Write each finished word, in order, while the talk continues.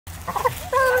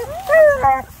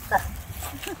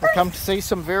I come to see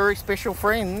some very special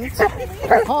friends.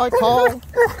 Hi, Paul.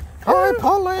 Hi,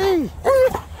 Polly.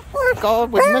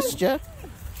 God, we've missed you.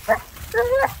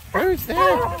 Who's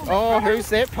that? Oh, who's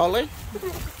that, Polly?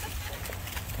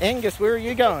 Angus, where are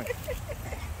you going?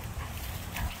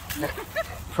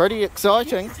 Pretty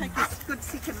exciting. Take a good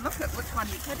second look at which one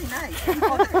you're kidding, eh?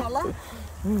 On the collar.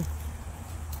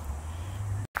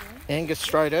 Angus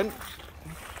straight in.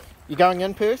 You going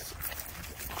in, Percy?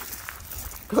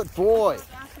 Good boy.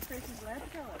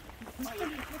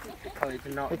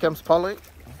 Here comes Polly.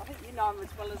 I think you know him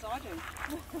as well as I do.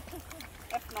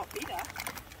 If not better.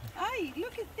 Hey,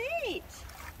 look at that.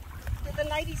 Did the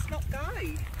ladies not go?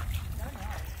 No.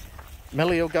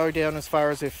 Millie will go down as far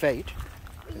as her feet.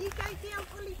 Will you go down,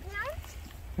 Polly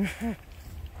Pound?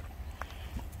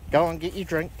 Go and get your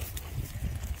drink.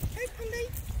 Hey, Polly.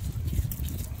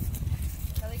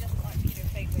 Millie doesn't like to get her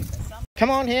feet wet, but some... Come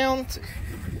on, hounds.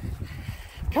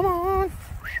 Come on.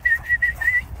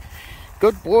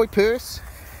 Good boy, Percy.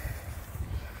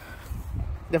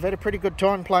 They've had a pretty good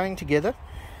time playing together.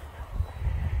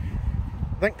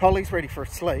 I think Polly's ready for a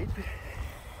sleep.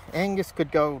 Angus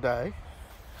could go all day.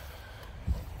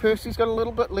 Percy's got a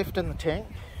little bit left in the tank.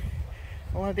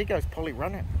 Oh, there goes Polly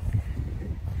running.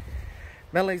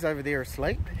 Millie's over there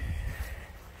asleep.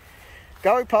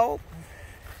 Go, Pole.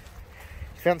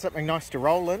 You found something nice to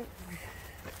roll in.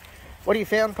 What have you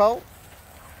found, Pole?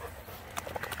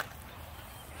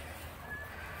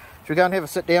 Should we go and have a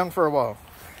sit down for a while?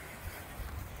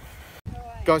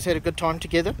 Guys had a good time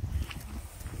together.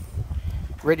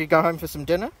 Ready to go home for some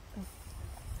dinner?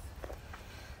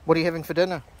 What are you having for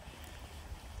dinner?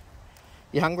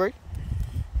 You hungry?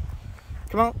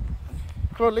 Come on.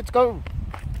 Come on, let's go.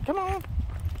 Come on.